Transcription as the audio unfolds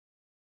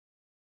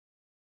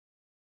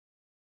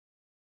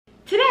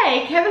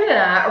Today, Kevin and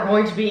I are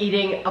going to be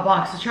eating a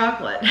box of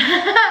chocolate.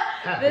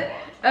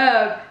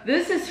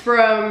 This is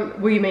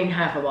from, what do you mean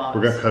half a box?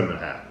 We're going to cut them in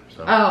half.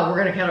 So. Oh, we're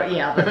going to cut it,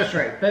 yeah, that's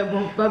true.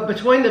 But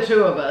between the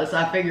two of us,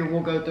 I figure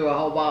we'll go through a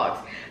whole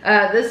box.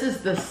 This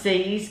is the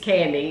C's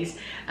Candies.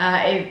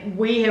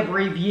 We have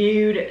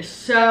reviewed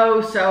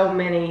so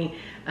many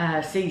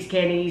C's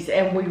Candies,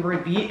 and we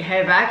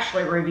have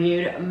actually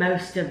reviewed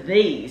most of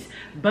these.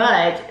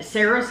 But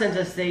Sarah sent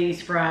us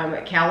these from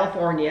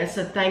California,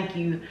 so thank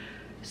you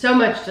so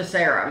much to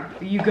Sarah.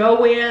 You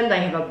go in,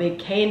 they have a big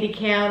candy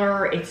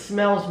counter. It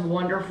smells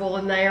wonderful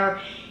in there.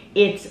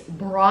 It's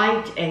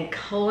bright and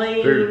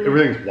clean.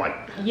 Everything's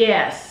white.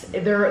 Yes,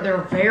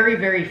 they're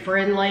very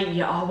friendly.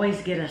 You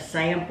always get a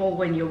sample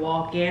when you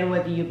walk in,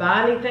 whether you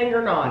buy anything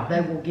or not.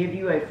 They will give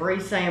you a free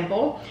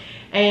sample,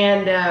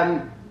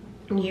 and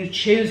you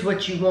choose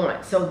what you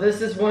want. So this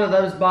is one of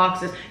those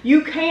boxes.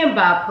 You can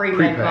buy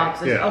pre-made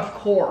boxes, yeah, of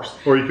course.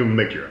 Or you can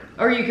make your own.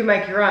 Or you can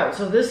make your own.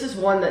 So this is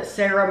one that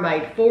Sarah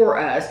made for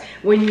us.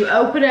 When you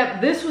open up,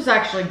 this was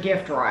actually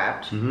gift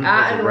wrapped.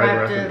 I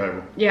unwrapped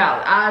it.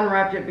 Yeah, I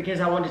unwrapped it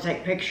because I wanted to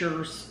take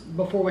pictures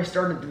before we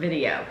started the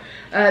video.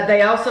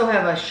 They also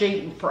have a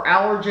sheet for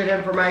allergen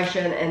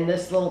information and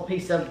this little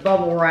piece of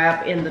bubble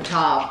wrap in the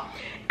top.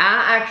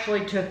 I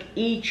actually took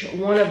each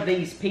one of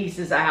these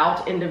pieces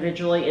out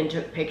individually and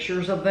took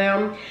pictures of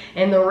them.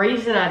 And the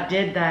reason I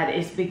did that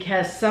is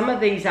because some of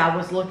these I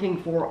was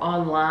looking for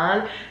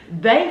online.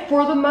 They,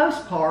 for the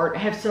most part,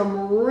 have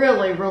some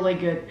really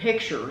good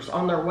pictures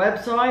on their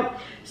website.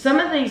 Some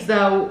of these,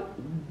 though,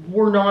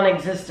 were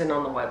non-existent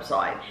on the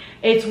website.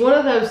 It's one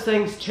of those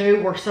things,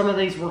 too, where some of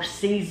these were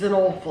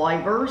seasonal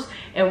flavors.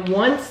 And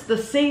once the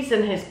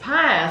season has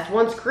passed,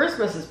 once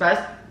Christmas has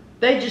passed,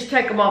 they just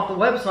take them off the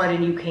website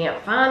and you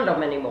can't find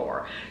them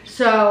anymore.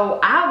 So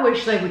I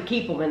wish they would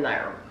keep them in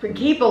there.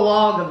 Keep a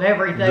log of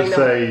everything. Just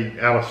say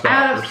out of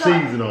stock or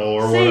seasonal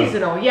or whatever.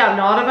 Seasonal, yeah,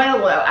 not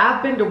available.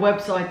 I've been to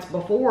websites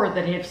before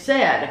that have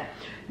said,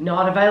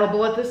 not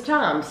available at this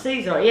time,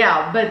 seasonal.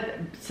 Yeah, but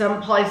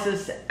some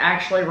places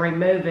actually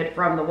remove it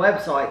from the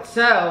website.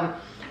 So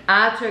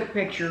I took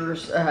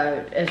pictures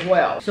as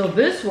well. So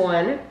this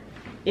one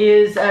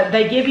is,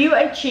 they give you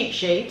a cheat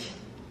sheet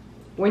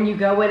when you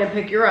go in and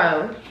pick your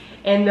own.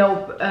 And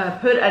they'll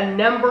put a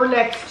number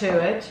next to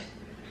it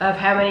of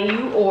how many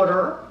you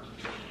order.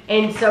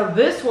 And so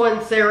this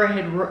one, Sarah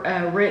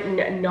had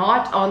written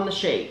not on the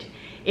sheet.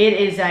 It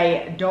is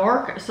a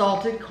dark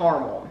salted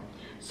caramel.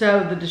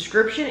 So the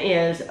description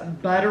is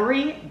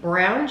buttery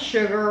brown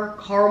sugar,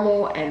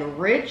 caramel, and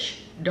rich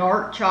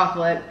dark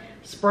chocolate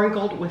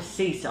sprinkled with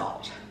sea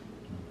salt.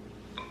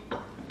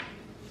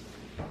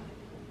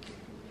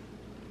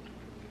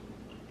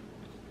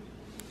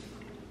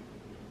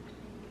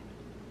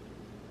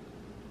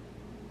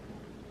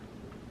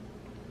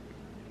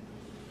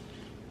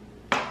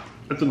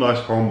 It's a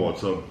nice caramel.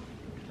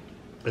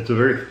 It's a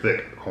very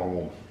thick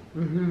caramel.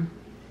 And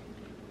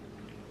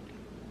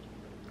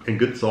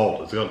good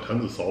salt. It's got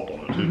tons of salt on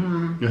it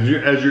too.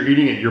 As you're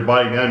eating it, you're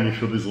biting down and you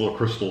feel these little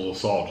crystals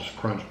of salt just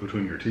crunch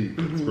between your teeth.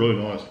 It's really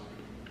nice.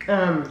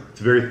 It's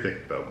very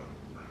thick though.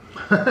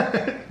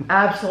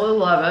 Absolutely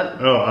love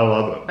it. Oh, I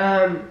love it.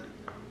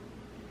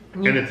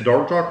 And it's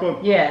dark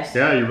chocolate? Yes.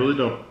 Yeah, you really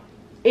don't.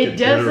 It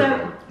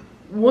doesn't.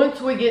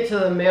 Once we get to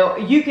the milk,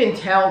 you can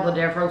tell the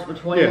difference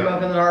between the milk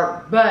and the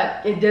dark,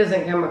 but it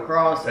doesn't come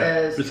across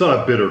as... It's not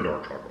a bitter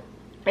dark chocolate.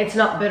 It's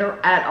not bitter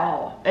at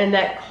all. And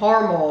that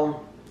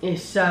caramel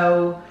is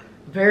so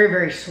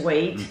very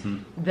sweet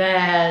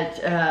that,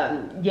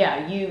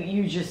 yeah,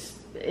 you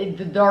just...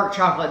 the dark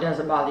chocolate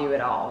doesn't bother you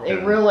at all.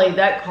 It really,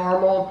 that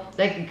caramel,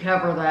 they could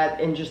cover that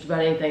in just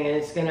about anything and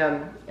it's going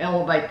to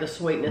elevate the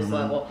sweetness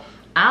level.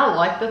 I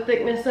like the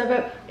thickness of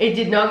it. It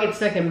did not get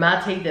stuck in my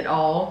teeth at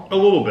all. A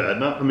little bit.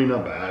 Not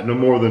bad. No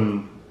more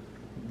than,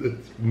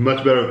 it's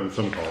much better than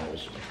some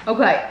caramels.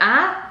 Okay,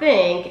 I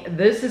think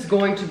this is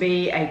going to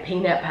be a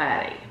peanut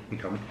patty.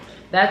 Okay.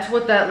 That's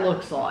what that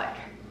looks like.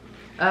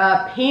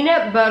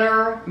 Peanut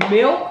butter,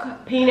 milk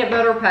peanut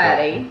butter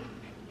patty.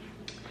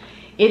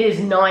 It is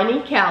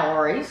 90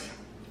 calories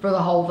for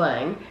the whole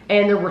thing.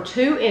 And there were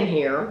 2 in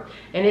here.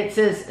 And it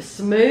says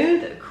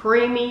smooth,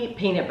 creamy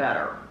peanut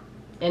butter.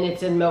 And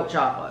it's in milk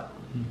chocolate.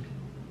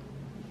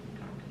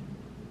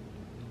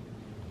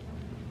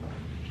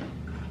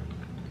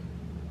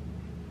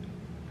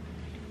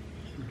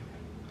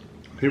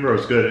 Peanut butter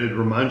is good. It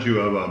reminds you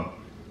of a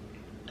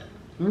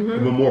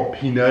more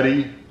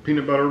peanutty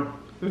peanut butter,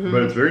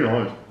 but it's very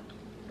nice.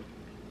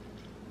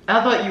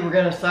 I thought you were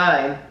going to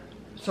say,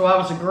 so I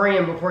was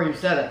agreeing before you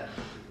said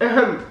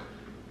it.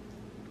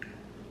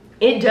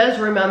 It does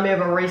remind me of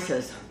a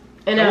Reese's.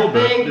 And I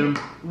think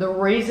the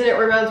reason it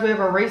reminds me of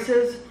a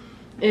Reese's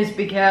is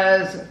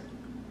because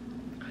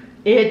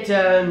it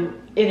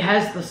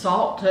has the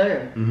salt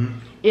too.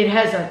 It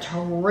has a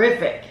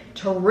terrific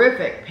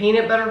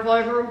peanut butter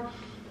flavor.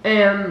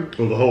 And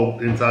well, the whole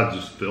inside is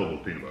just filled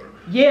with peanut butter.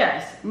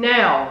 Yes.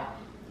 Now,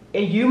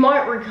 you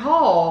might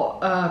recall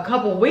a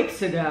couple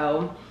weeks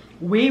ago,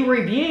 we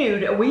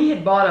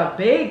had bought a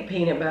big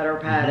peanut butter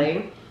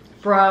patty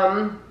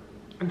from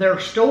their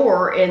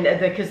store,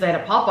 because they had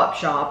a pop-up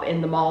shop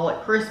in the mall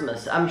at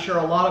Christmas. I'm sure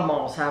a lot of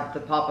malls have the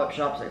pop-up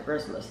shops at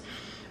Christmas.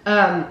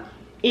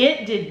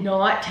 It did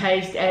not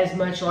taste as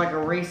much like a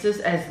Reese's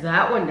as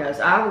that one does.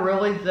 I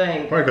really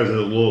think. Probably because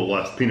there's a little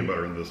less peanut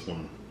butter in this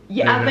one.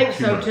 Yeah, I think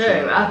so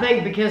too. I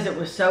think because it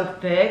was so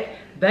thick,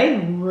 they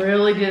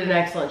really did an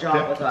excellent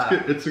job with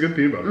that. It's a good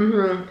peanut butter.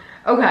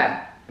 Mm-hmm.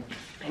 Okay,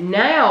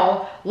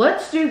 now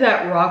let's do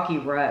that Rocky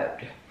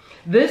Road.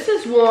 This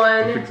is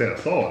one. I think I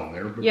saw it in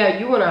there. But. Yeah,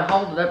 you want to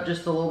hold it up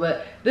just a little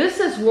bit. This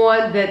is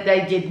one that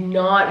they did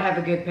not have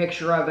a good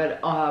picture of it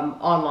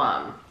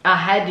online. I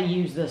had to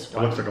use this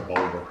one. It looks like a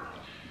boulder.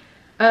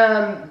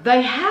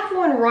 They have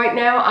one right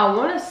now. I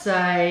want to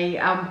say,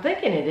 I'm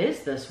thinking it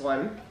is this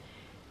one.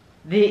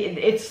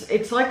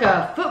 It's like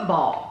a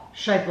football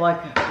shaped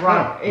like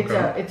right. Oh,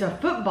 okay. It's a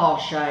football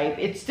shape.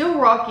 It's still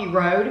Rocky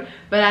Road,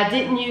 but I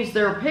didn't use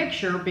their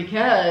picture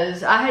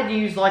because I had to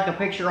use like a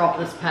picture off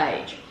this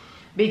page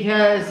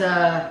because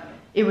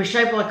it was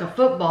shaped like a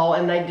football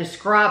and they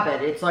describe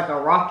it. It's like a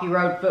Rocky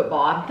Road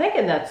football. I'm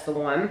thinking that's the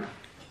one.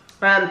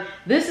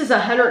 This is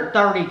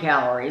 130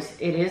 calories.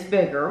 It is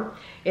bigger.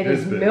 It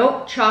is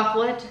milk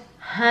chocolate,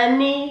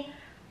 honey,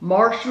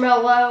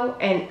 marshmallow,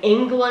 and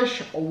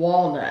English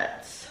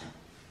walnuts.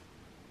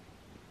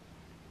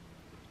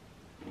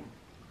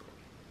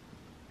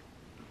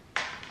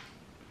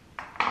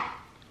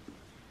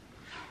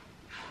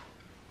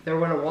 There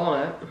went a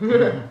walnut.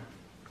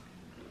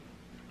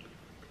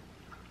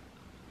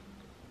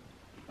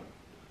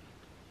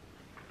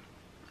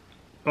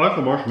 I like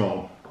the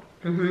marshmallow.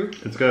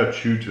 Mm-hmm. It's got a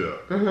chew to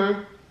it.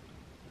 Mm-hmm.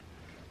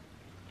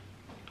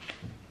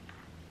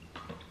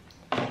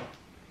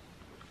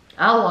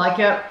 I like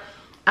it.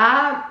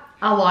 I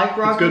like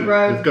Rocky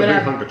Road. It's got a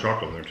big hunk of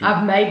chocolate in there too.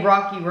 I've made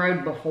Rocky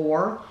Road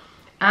before.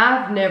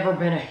 I've never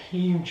been a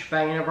huge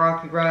fan of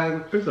Rocky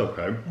Road. It's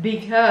okay.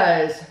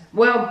 Because,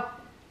 well,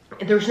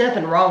 there's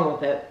nothing wrong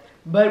with it.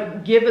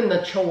 But given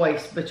the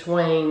choice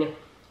between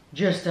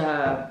just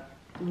a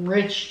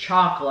rich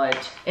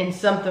chocolate and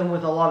something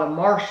with a lot of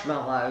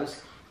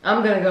marshmallows,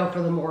 I'm going to go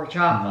for the more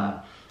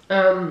chocolate.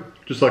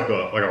 Just like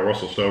a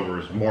Russell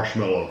Stover's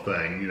marshmallow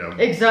thing, you know.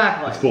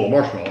 Exactly. It's full of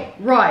marshmallow.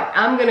 Right.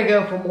 I'm going to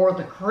go for more of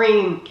the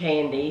cream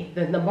candy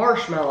than the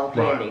marshmallow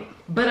candy. Right.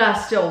 But I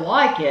still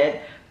like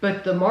it.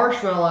 But the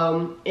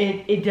marshmallow,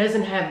 it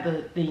doesn't have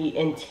the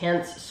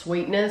intense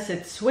sweetness.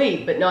 It's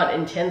sweet, but not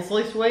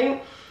intensely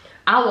sweet.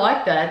 I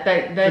like that.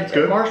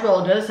 That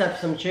marshmallow does have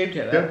some chew to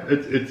it. Yeah,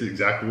 it's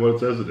exactly what it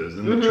says it is.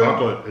 And the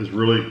chocolate is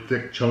really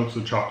thick chunks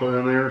of chocolate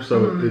in there.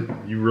 So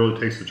you really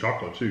taste the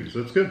chocolate too.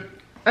 So it's good.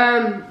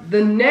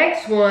 The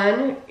next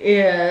one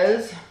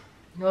is,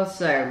 let's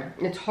see,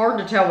 it's hard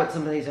to tell what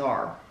some of these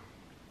are.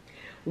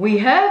 We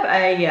have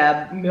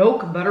a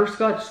milk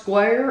butterscotch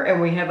square and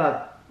we have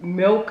a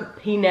milk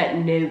peanut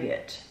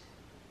nougat.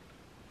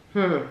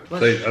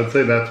 I'd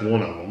say that's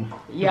one of them.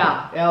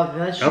 Yeah.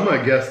 I'm going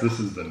to guess this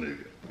is the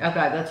nougat. Okay,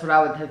 that's what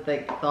I would have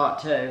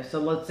thought too. So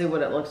let's see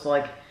what it looks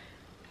like.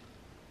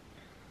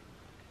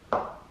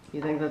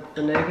 You think that's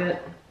the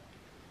nougat?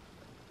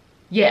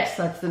 Yes,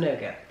 that's the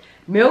nougat.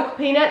 Milk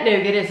peanut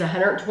nougat is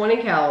 120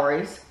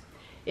 calories.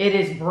 It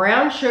is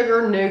brown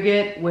sugar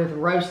nougat with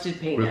roasted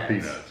peanuts.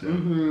 With peanuts,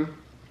 yeah.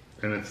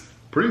 And it's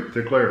pretty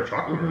thick layer of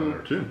chocolate in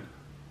there too.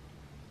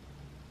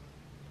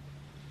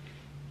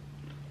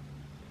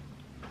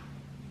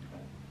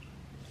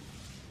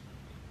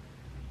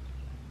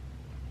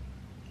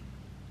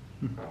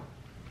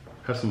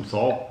 Has some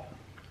salt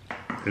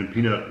and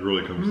peanut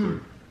really comes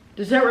through.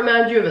 Does that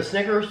remind you of a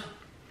Snickers?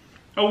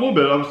 A little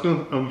bit.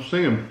 I'm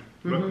saying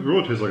it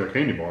really tastes like a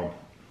candy bar.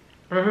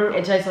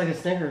 It tastes like a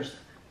Snickers.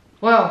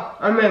 Well,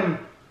 I mean,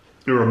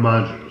 it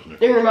reminds you of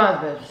Snickers. It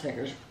reminds me of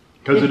Snickers.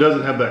 Because it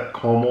doesn't have that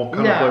caramel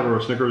kind of flavor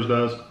a Snickers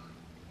does.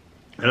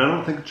 And I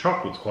don't think the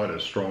chocolate's quite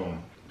as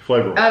strong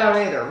flavor. I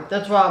don't either.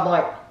 That's why I'm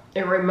like,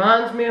 it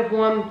reminds me of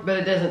one, but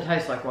it doesn't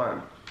taste like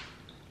one.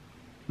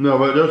 No,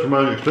 but it does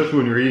remind you, especially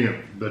when you're eating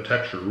it, the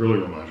texture really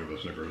reminds you of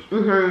a Snickers.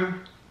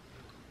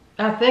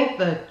 I think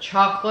the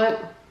chocolate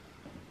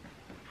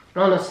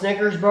on a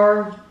Snickers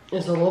bar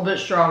is a little bit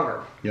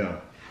stronger. Yeah.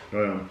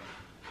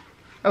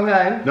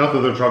 Okay. Not that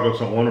the chocolate's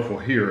not wonderful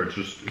here,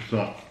 it's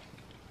not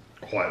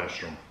quite as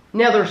strong.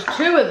 Now there's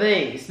two of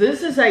these.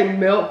 This is a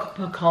milk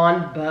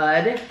pecan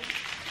bud.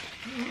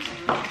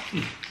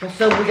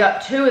 So we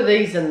got two of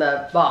these in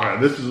the box. Alright,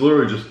 this is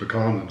literally just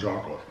pecans and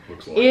chocolate,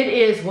 looks like. It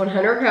is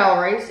 100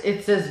 calories.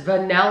 It says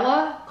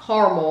vanilla,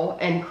 caramel,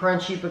 and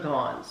crunchy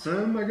pecans.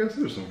 I guess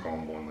there's some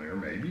caramel in there,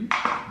 maybe.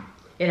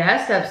 It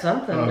has to have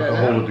something. To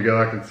hold it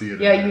together, I can see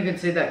it. Yeah, you can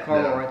see that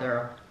caramel right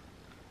there.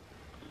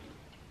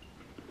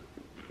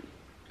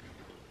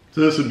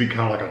 So this would be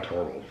kind of like a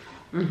turtle.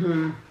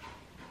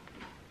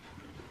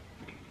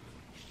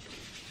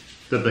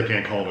 That they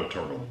can't call it a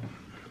turtle.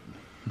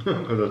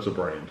 Because that's a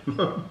brand.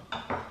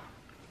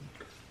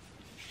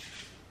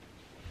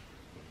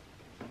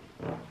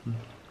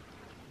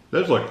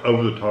 That's like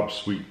over the top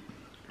sweet.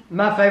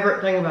 My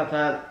favorite thing about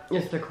that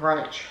is the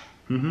crunch.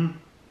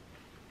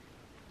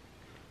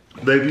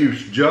 They've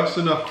used just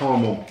enough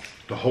caramel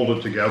to hold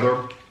it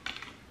together.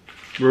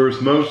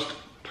 Whereas most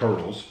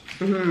turtles,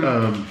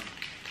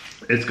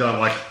 it's got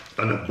like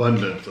an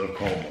abundance of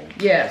caramel.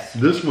 Yes.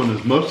 This one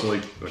is mostly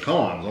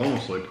pecans,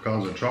 honestly,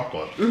 pecans and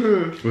chocolate,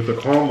 with the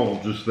caramel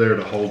just there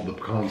to hold the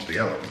pecans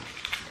together.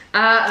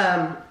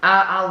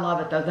 I love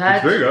it though.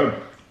 That's very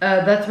good.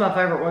 That's my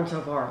favorite one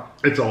so far.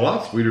 It's a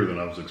lot sweeter than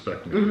I was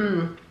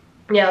expecting.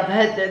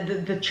 Yeah,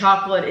 the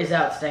chocolate is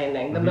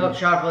outstanding. The milk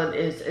chocolate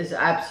is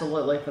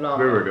absolutely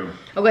phenomenal. Very good.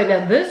 Okay,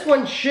 now this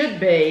one should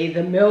be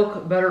the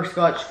milk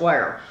butterscotch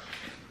square.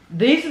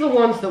 These are the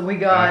ones that we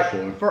got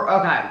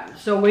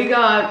so we've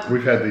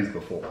had these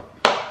before.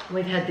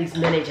 We've had these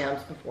many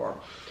times before.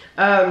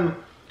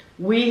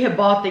 We have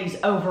bought these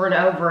over and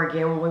over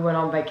again when we went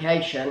on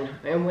vacation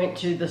and went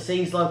to the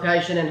Seas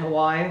location in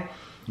Hawaii.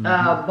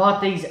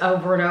 Bought these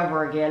over and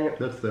over again.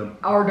 That's them.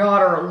 Our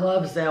daughter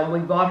loves them. We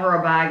bought her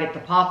a bag at the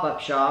pop-up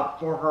shop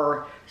for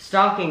her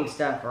stocking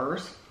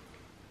stuffers.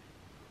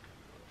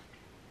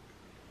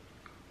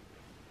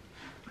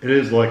 It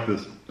is like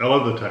this. I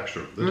love the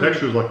texture. The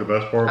texture is like the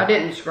best part. I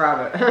didn't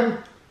describe it.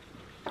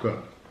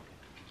 Good.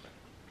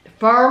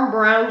 Firm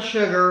brown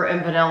sugar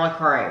and vanilla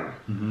cream.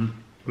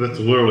 That's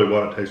literally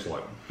what it tastes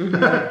like.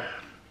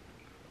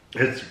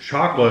 It's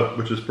chocolate,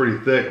 which is pretty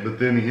thick, but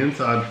then the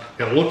inside,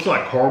 it looks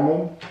like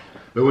caramel.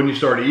 But when you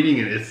start eating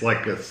it, it's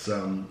like a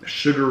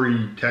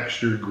sugary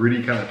textured,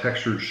 gritty kind of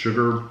textured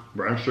sugar,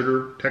 brown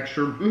sugar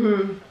texture.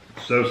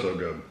 So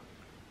good.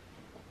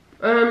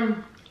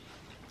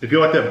 If you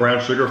like that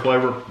brown sugar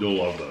flavor,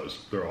 you'll love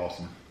those. They're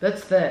awesome.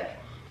 That's thick.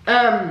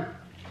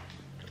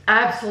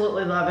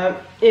 Absolutely love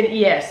it.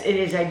 Yes, it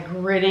is a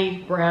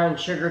gritty brown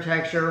sugar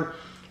texture.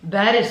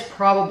 That is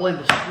probably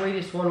the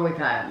sweetest one we've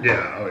had.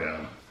 Yeah, oh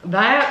yeah.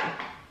 That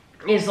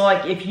is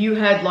like if you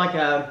had like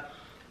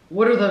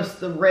what are those,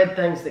 the red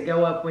things that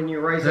go up when you're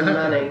raising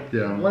money?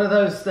 Yeah. One of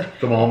those.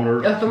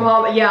 Thermometers. A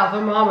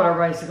thermometer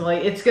basically.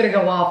 It's going to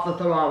go off the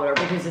thermometer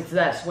because it's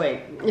that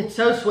sweet. It's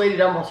so sweet it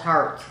almost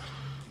hurts.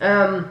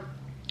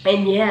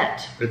 And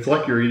yet. It's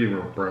like you're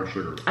eating brown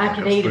sugar. I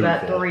can eat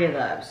about 3 of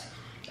those.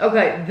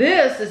 Okay,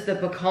 this is the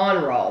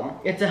pecan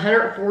roll. It's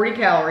 140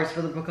 calories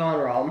for the pecan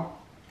roll.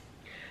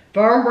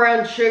 Firm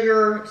brown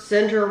sugar,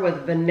 center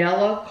with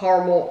vanilla,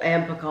 caramel,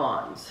 and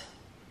pecans.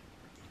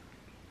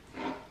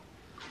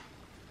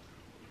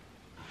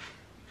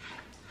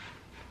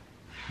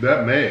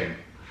 That may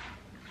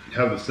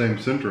have the same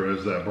center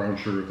as that brown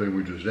sugar thing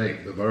we just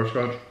ate, the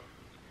butterscotch.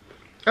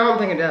 I don't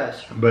think it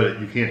does. But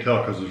you can't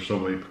tell because there's so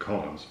many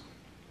pecans.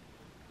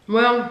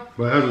 Well,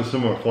 but it has a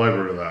similar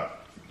flavor to that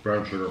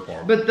brown sugar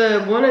part. But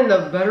the one in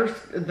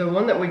the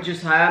one that we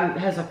just had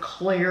has a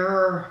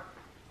clear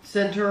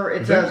center.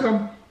 It's it's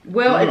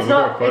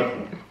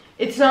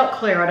not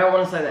clear. I don't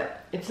want to say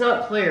that. It's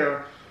not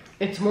clear.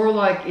 It's more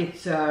like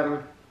it's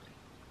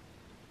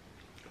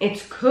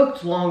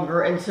cooked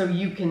longer, and so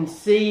you can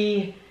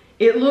see.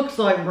 It looks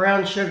like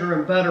brown sugar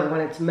and butter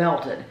when it's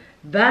melted.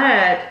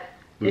 That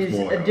is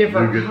a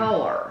different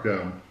color.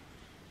 Yeah.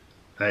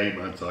 I ate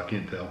mine, so I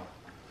can't tell.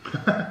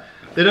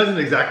 It doesn't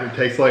exactly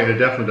taste like it. It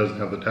definitely doesn't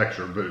have the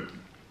texture, but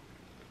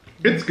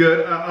it's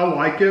good. I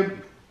like it.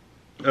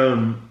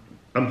 I'm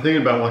thinking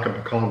about like a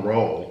pecan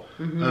roll.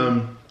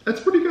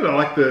 That's pretty good. I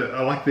like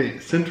the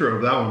center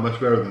of that one much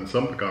better than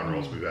some pecan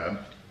rolls we've had.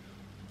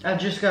 I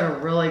just got a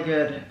really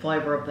good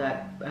flavor of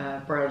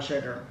that brown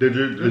sugar. Did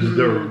you?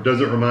 Does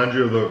it remind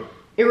you of the?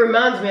 It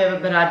reminds me of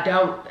it, but I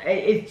don't.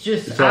 It's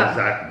just. It's not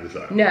exactly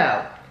the same.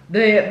 No.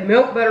 The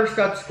milk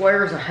butterscotch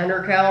square is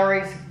 100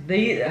 calories.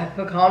 The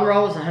pecan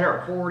roll is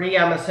 140,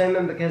 I'm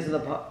assuming because of the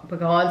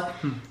pecans.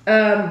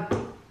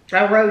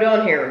 I wrote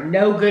on here,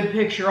 no good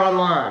picture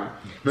online.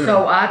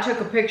 So I took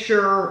a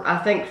picture, I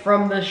think,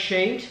 from this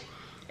sheet,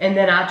 and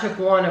then I took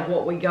one of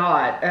what we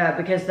got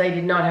because they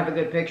did not have a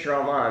good picture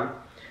online.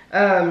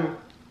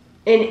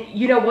 And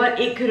you know what?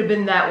 It could have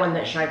been that one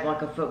that's shaped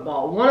like a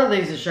football. One of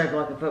these is shaped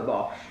like a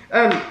football.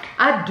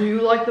 I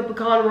do like the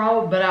pecan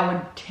roll, but I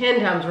would 10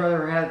 times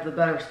rather have the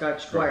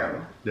butterscotch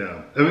square. Right.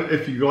 Yeah. I mean,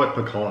 if you like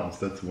pecans,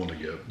 that's the one to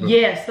get. But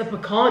yes, the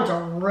pecans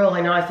are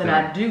really nice, and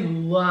I do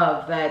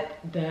love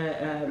that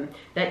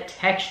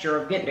texture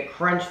of getting to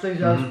crunch through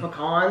those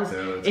pecans.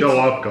 Yeah, it's got a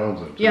lot of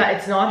pecans in it. Yeah,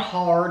 it's not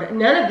hard.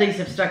 None of these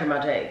have stuck in my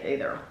teeth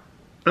either.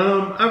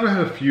 I've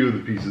had a few of the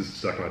pieces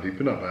stuck in my teeth,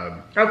 but not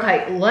bad.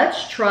 Okay,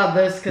 let's try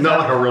this. Not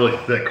like a really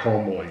thick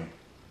caramel.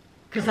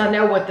 Because I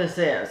know what this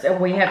is, and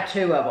we have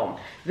 2 of them.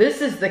 This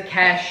is the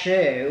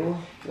cashew.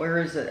 Where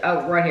is it?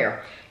 Oh, right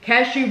here.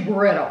 Cashew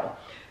brittle.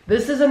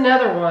 This is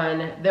another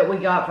one that we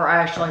got for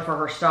Ashley for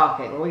her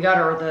stocking. We got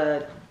her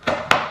the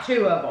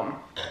 2 of them.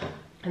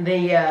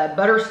 The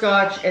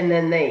butterscotch and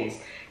then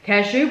these.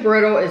 Cashew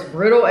brittle is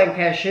brittle and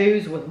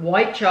cashews with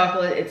white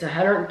chocolate. It's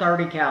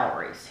 130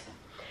 calories.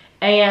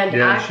 And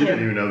she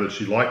didn't even know that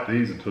she liked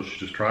these until she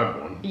just tried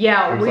one.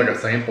 Yeah. It was like a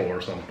sample or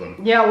something.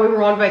 Yeah, we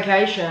were on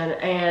vacation,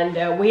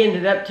 and we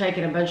ended up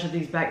taking a bunch of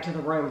these back to the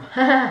room.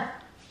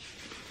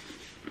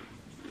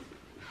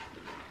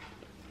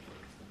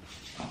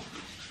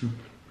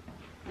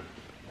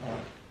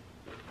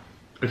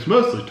 It's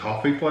mostly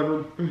toffee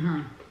flavored.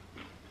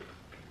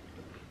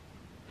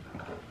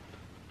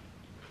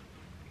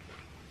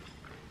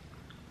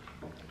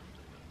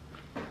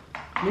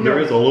 There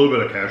is a little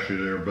bit of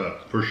cashew there,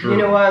 but for sure. You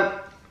know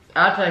what?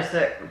 I taste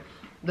it.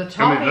 The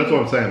toffee. I mean, that's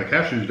what I'm saying. The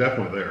cashew is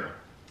definitely there.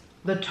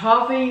 The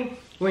toffee,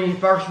 when you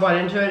first bite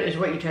into it, is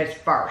what you taste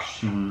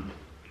first. Mm-hmm.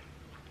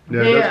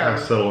 Yeah, it does kind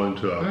of settle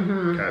into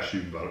a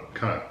cashew,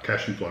 kind of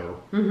cashew flavor.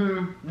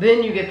 Mm-hmm.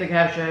 Then you get the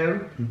cashew.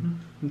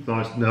 Mm-hmm. It's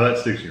nice. Now that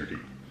sticks in your teeth.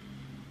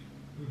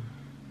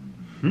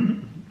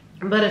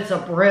 Mm-hmm. But it's a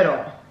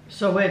brittle,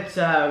 so it's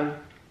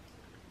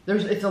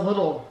it's a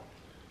little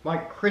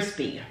like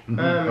crispy. Mm-hmm.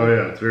 Oh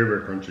yeah, it's very,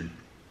 very crunchy.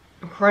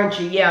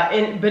 Crunchy,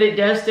 yeah, but it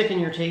does stick in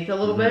your teeth a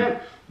little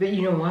bit. But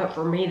you know what?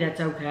 For me,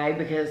 that's okay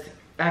because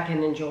I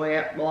can enjoy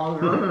it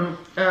longer.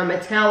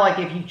 It's kind of like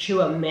if you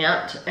chew a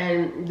mint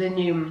and then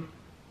you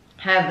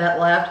have that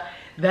left.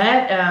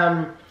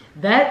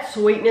 That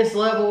sweetness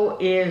level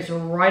is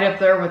right up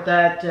there with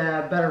that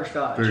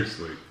butterscotch. Very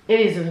sweet.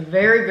 It is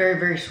very, very,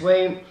 very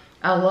sweet.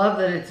 I love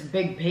that it's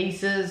big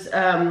pieces.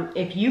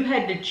 If you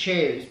had to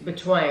choose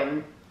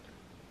between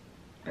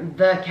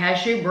the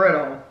cashew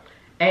brittle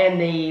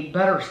and the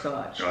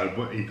butterscotch, I'd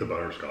eat the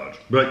butterscotch,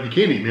 but you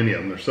can't eat many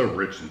of them. They're so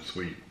rich and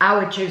sweet. I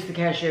would choose the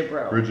cashew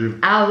brittle. Would you?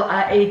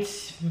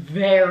 It's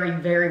very,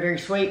 very, very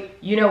sweet.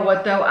 You know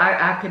what though?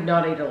 I could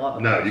not eat a lot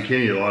of No, those. you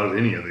can't eat a lot of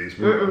any of these.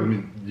 I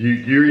mean,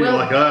 you're eating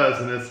like us,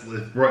 and it's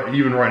right,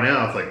 even right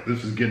now, it's like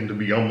this is getting to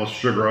be almost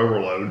sugar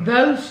overload.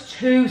 Those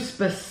two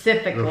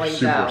specifically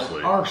though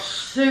sweet. are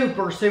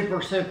super,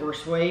 super, super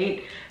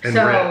sweet. And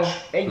so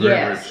rich.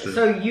 yes, Rich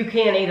so you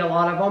can't eat a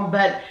lot of them,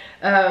 but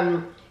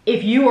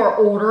if you are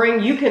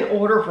ordering, you can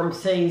order from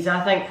C's.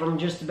 I think from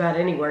just about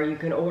anywhere you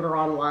can order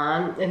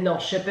online, and they'll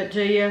ship it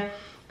to you.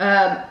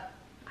 I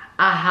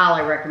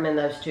highly recommend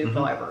those two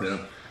flavors.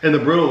 Yeah. And the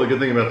brittle, the good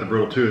thing about the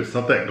brittle too, it's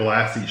not that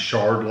glassy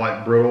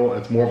shard-like brittle.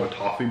 It's more of a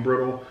toffee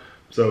brittle,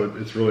 so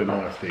it's really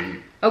nice to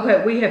eat.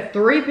 Okay, we have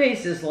 3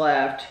 pieces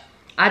left.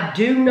 I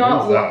do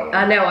not want.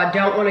 I know I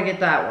don't want to get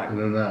that one. And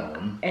then that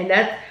one. And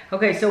that's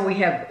okay. So we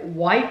have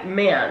white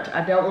mint.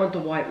 I don't want the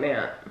white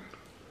mint.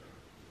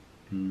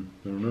 I don't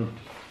know.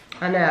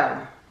 I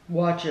know.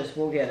 Watch us.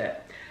 We'll get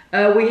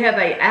it. We have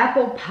a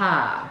apple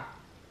pie,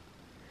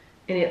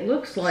 and it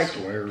looks like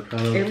Square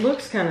kind of. It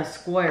looks kind of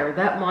square.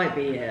 That might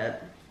be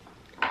it.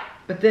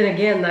 But then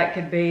again, that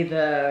could be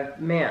the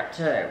mint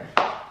too.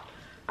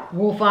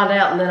 We'll find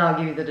out, and then I'll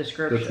give you the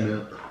description. It's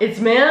mint. It's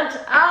mint?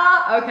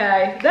 Ah,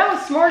 okay. That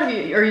was smart of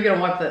you. Or are you going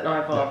to wipe that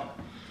knife off?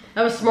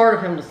 That was smart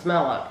of him to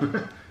smell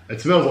it.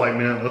 It smells like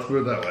mint. Let's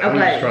put it that way. I'm going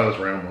to just try this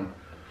round one.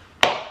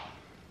 I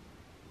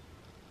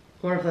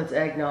wonder if that's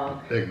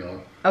eggnog.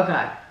 Eggnog.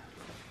 Okay.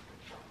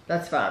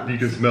 That's fine. You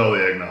can smell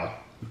the eggnog.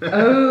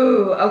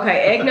 Oh,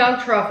 okay.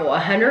 Eggnog truffle,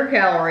 100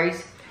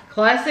 calories.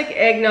 Classic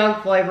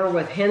eggnog flavor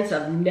with hints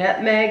of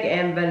nutmeg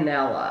and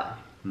vanilla.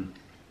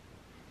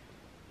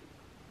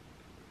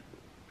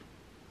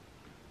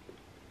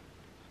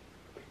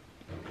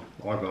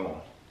 I like that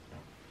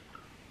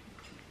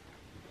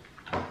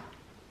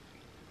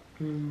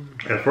one.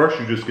 At first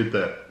you just get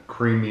that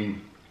creamy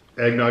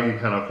eggnoggy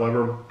kind of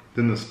flavor,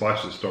 then the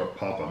spices start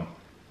popping.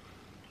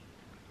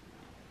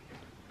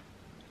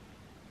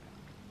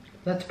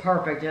 That's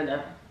perfect, isn't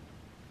it?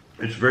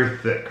 It's very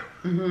thick.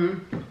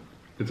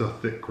 It's a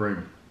thick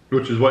cream,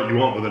 which is what you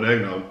want with an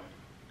eggnog.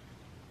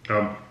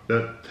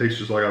 That tastes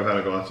just like I've had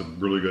a glass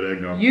of really good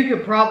eggnog. You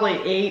could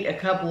probably eat a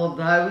couple of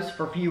those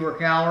for fewer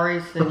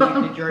calories than you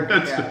could drink a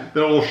That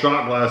little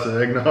shot glass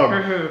of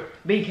eggnog.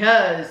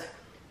 Because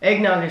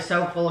eggnog is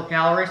so full of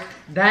calories.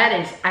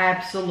 That is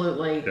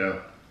absolutely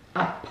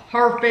a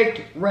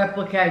perfect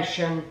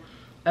replication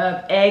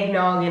of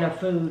eggnog in a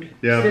food.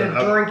 Yeah, instead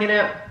of drinking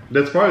it.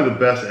 That's probably the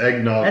best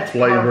eggnog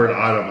flavored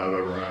item I've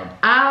ever had.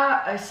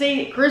 I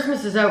see.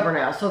 Christmas is over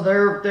now, so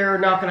they're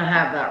not going to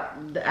have that.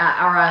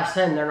 Or I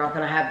assume they're not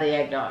going to have the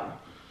eggnog.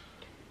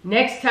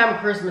 Next time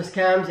Christmas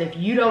comes, if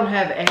you don't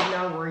have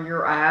eggnog where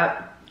you're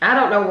at, I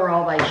don't know where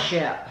all they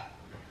ship.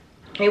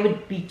 It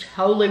would be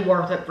totally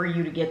worth it for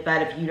you to get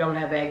that if you don't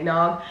have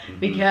eggnog,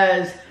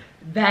 because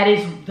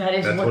that's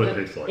what it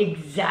tastes like.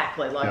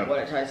 Exactly like what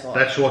it tastes like.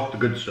 That's what the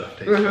good stuff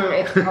tastes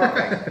like. It's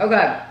perfect.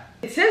 Okay.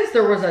 It says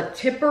there was a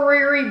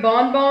Tipperary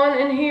bonbon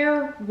in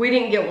here. We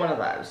didn't get one of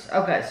those.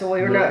 Okay, so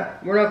we're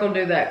not going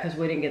to do that because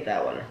we didn't get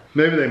that one.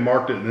 Maybe they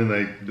marked it and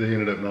then they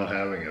ended up not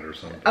having it or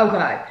something.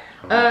 Okay.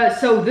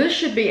 So this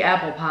should be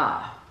apple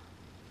pie.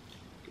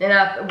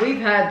 And we've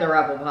had their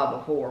apple pie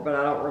before, but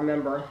I don't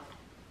remember.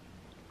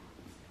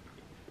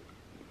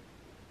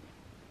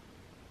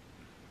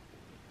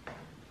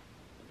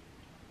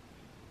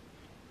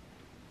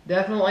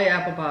 Definitely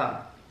apple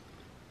pie.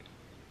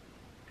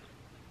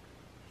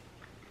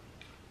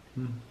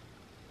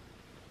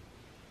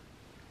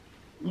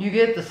 You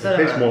get the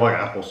cinnamon. It tastes more like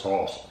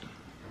applesauce.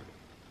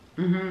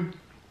 A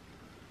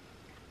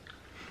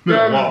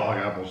lot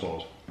like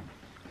applesauce.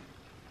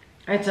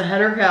 It's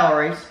 100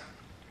 calories.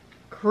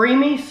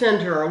 Creamy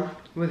center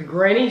with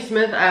Granny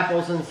Smith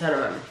apples and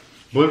cinnamon.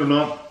 Believe it or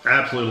not,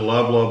 absolutely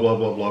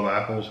love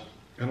apples.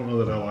 I don't know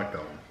that I like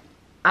that one.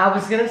 I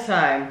was going to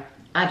say,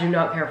 I do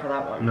not care for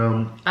that one.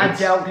 No. I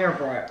don't care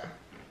for it.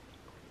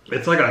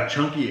 It's like a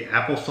chunky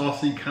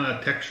applesaucey kind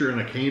of texture in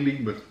a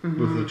candy with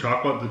the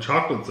chocolate. The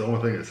chocolate's the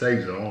only thing that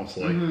saves it,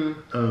 honestly. I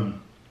don't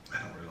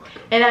really like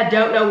it. And I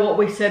don't know what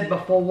we said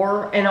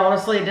before, and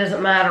honestly, it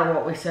doesn't matter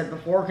what we said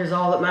before because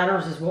all that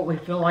matters is what we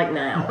feel like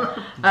now.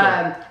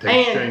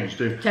 Taste change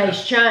too.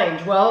 Taste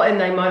change. Well, and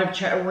they might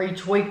have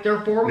retweaked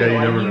their formula.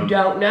 Yeah, you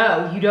don't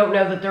know. You don't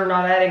know that they're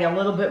not adding a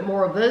little bit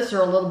more of this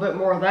or a little bit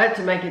more of that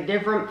to make it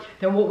different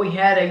than what we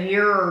had a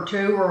year or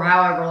two or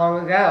however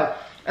long ago.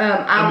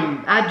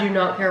 I do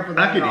not care for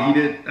that. I could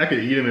eat it. I could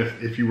eat them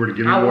if you were to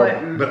give me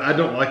more. But I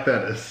don't like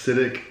that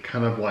acidic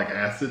kind of like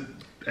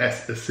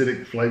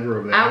acidic flavor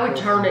of that. I would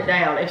turn it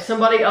down. If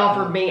somebody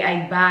offered me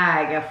a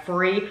bag of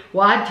free,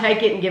 well, I'd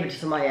take it and give it to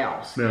somebody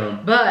else. No.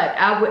 But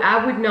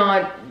I would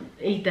not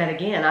eat that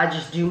again. I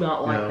just do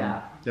not like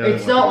that. Yeah,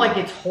 it's not like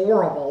it's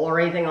horrible or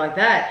anything like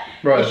that.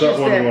 Right, it's not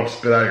one you want to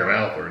spit out of your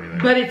mouth or anything.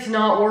 But it's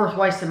not worth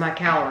wasting my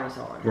calories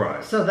on.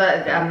 Right. So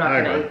that I'm not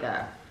going to eat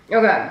that.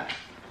 Okay.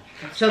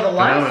 So the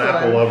last one. I'm an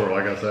apple lover,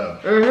 like I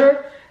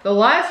said. The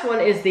last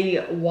one is the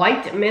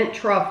white mint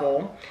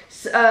truffle.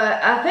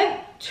 I think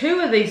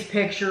 2 of these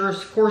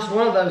pictures, of course,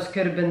 one of those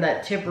could have been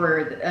that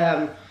temporary.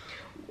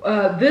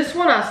 This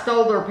one, I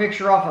stole their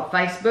picture off of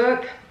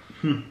Facebook.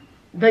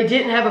 They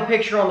didn't have a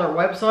picture on their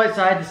website,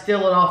 so I had to steal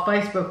it off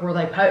Facebook where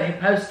they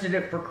had posted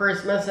it for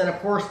Christmas. And of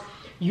course,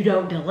 you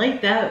don't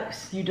delete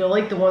those. You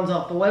delete the ones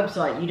off the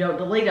website. You don't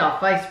delete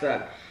off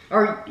Facebook.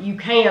 Or you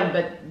can,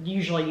 but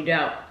usually you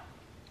don't.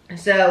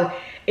 So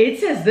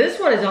it says this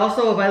one is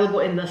also available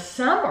in the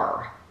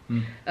summer,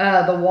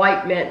 the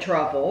white mint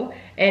truffle,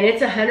 and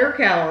it's 100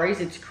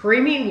 calories. It's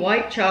creamy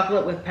white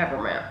chocolate with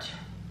peppermint.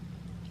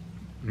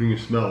 You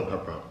can smell the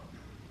peppermint.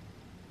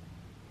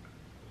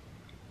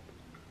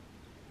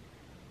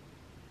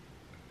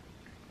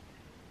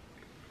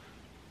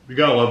 You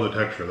gotta love the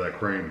texture of that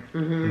cream. I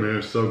mean,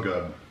 it's so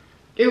good.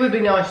 It would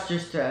be nice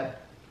just to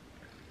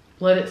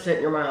let it sit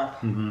in your mouth.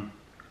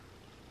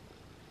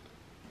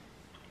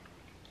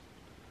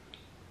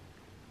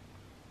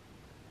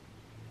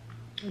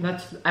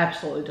 That's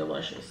absolutely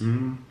delicious.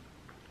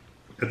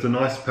 It's a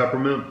nice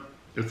peppermint.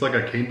 It's like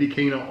a candy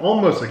cane,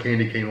 almost a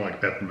candy cane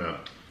like peppermint,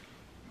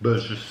 but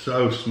it's just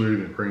so smooth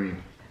and creamy.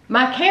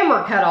 My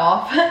camera cut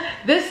off.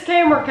 This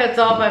camera cuts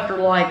off after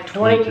like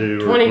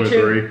 22 or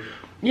 23.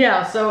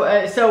 Yeah, so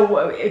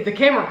the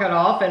camera cut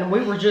off and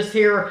we were just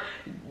here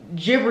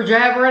jibber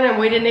jabbering and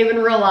we didn't even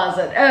realize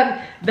it.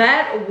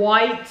 That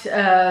white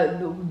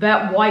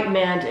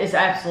mint is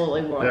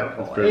absolutely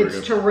wonderful. Yeah,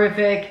 it's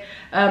terrific.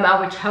 I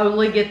would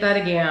totally get that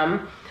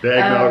again. The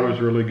eggnog was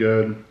really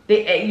good.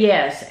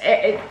 Yes.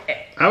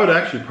 I would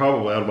actually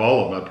probably, out of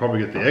all of them, I'd probably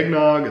get the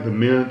eggnog, the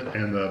mint,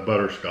 and the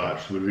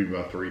butterscotch would be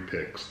my 3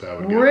 picks. That I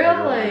would get.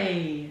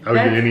 Really? I would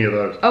get any of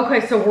those.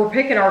 Okay, so we're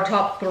picking our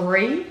top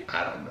 3?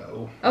 I don't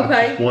know. Okay.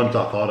 That's just ones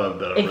I thought of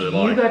that I really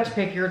like. If you got to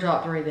pick your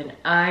top 3, then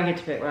I get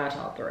to pick my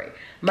top 3.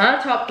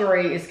 My top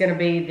 3 is going to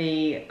be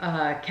the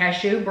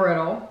cashew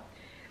brittle.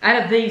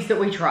 Out of these that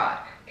we tried.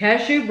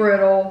 Cashew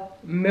brittle,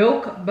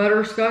 milk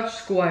butterscotch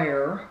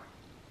square,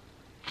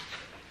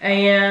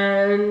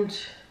 and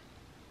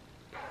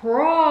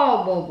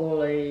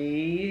probably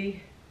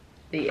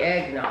the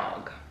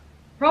eggnog.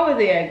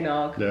 Probably the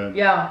eggnog.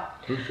 Yeah.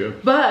 That's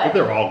good. But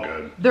they're all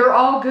good. They're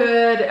all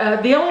good.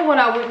 The only one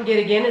I wouldn't get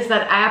again is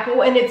that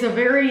apple, and it's a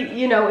very,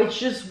 it's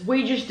just,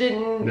 we just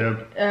didn't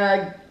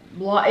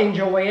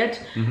enjoy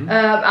it.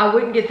 I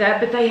wouldn't get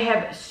that, but they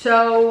have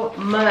so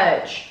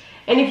much.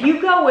 And if you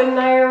go in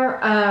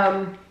there,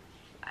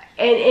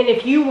 and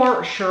if you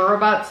weren't sure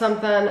about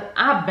something,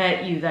 I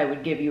bet you they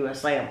would give you a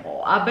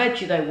sample. I bet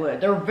you they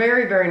would. They're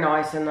very, very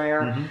nice in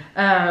there.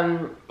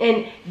 And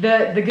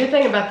the good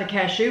thing about the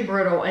cashew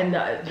brittle and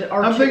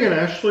I'm thinking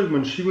Ashley,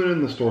 when she went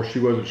in the store, she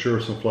wasn't sure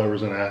of some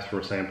flavors and asked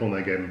for a sample, and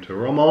they gave them to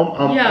her. I'm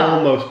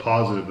almost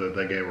positive that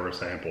they gave her a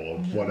sample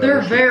of whatever.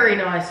 They're very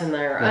nice in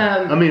there.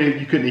 Yeah. I mean,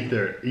 you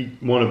couldn't eat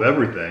one of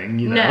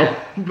everything,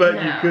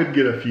 but you could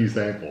get a few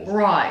samples.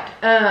 Right.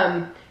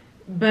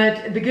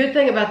 But the good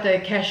thing about the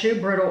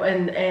cashew brittle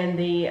and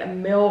the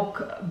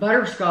milk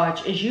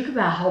butterscotch is you could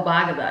buy a whole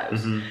bag of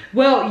those.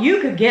 Well, you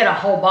could get a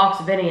whole box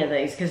of any of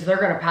these because they're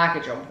going to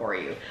package them for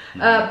you.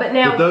 But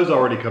those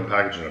already come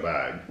packaged in a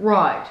bag.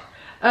 Right.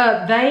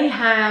 They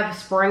have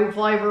spring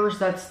flavors.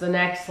 That's the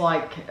next,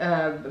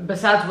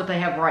 besides what they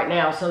have right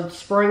now. So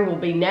spring will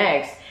be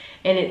next.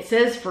 And it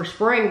says for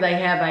spring they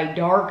have a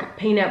dark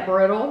peanut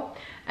brittle,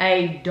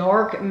 a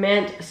dark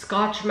mint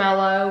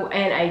scotchmallow,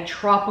 and a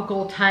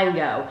tropical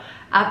tango.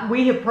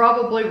 We have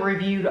probably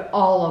reviewed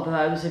all of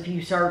those if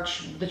you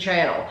search the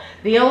channel.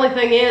 The only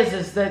thing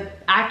is that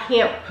I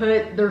can't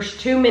there's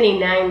too many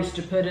names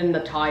to put in the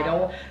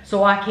title,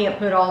 so I can't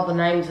put all the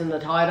names in the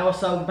title.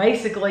 So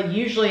basically,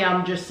 usually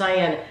I'm just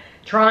saying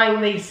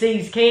trying these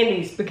C's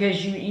candies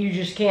because you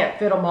just can't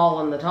fit them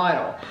all in the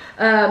title.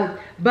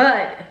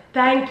 But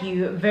thank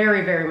you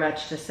very, very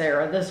much to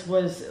Sarah. This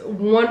was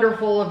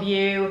wonderful of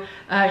you.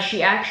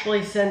 She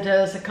actually sent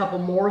us a couple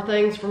more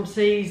things from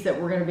C's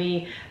that we're going to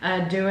be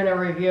doing a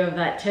review of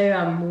that too.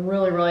 I'm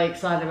really, really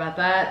excited about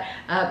that.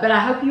 But I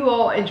hope you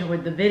all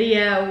enjoyed the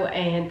video,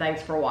 and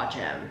thanks for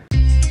watching.